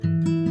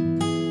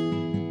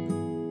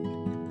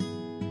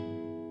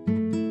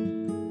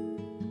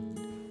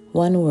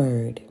One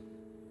word: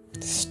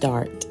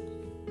 start.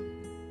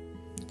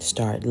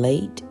 Start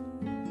late.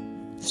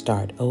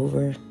 Start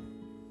over.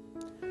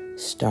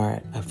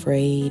 Start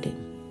afraid.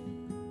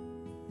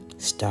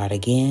 Start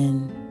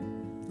again.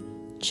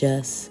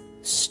 Just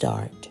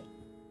start.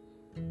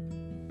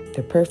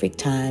 The perfect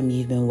time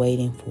you've been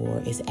waiting for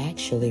is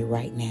actually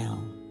right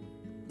now.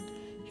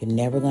 You're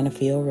never going to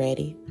feel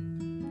ready.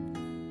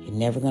 You're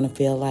never going to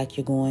feel like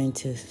you're going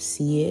to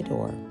see it,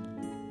 or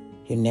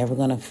you're never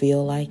going to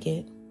feel like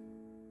it.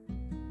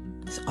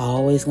 It's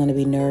always going to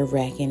be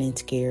nerve-wracking and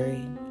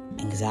scary.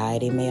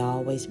 Anxiety may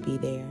always be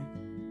there.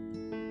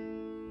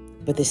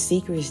 But the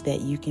secret is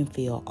that you can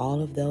feel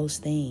all of those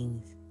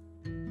things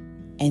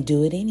and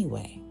do it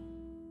anyway.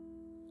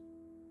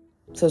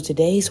 So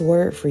today's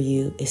word for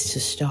you is to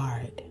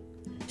start.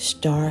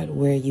 Start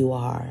where you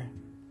are.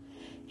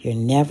 You'll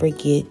never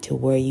get to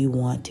where you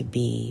want to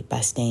be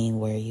by staying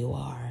where you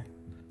are.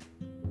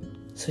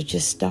 So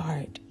just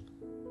start.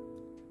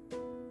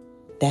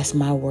 That's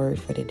my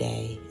word for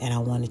today, and I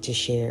wanted to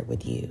share it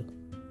with you.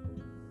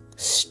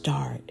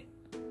 Start.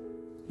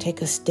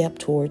 Take a step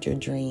toward your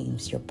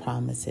dreams, your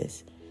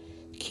promises.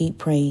 Keep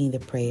praying the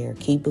prayer.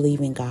 Keep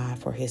believing God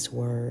for His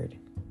word.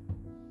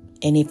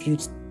 And if you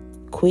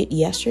quit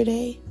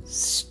yesterday,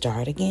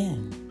 start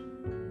again.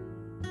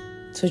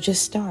 So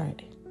just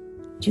start.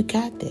 You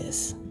got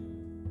this.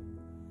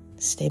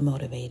 Stay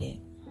motivated.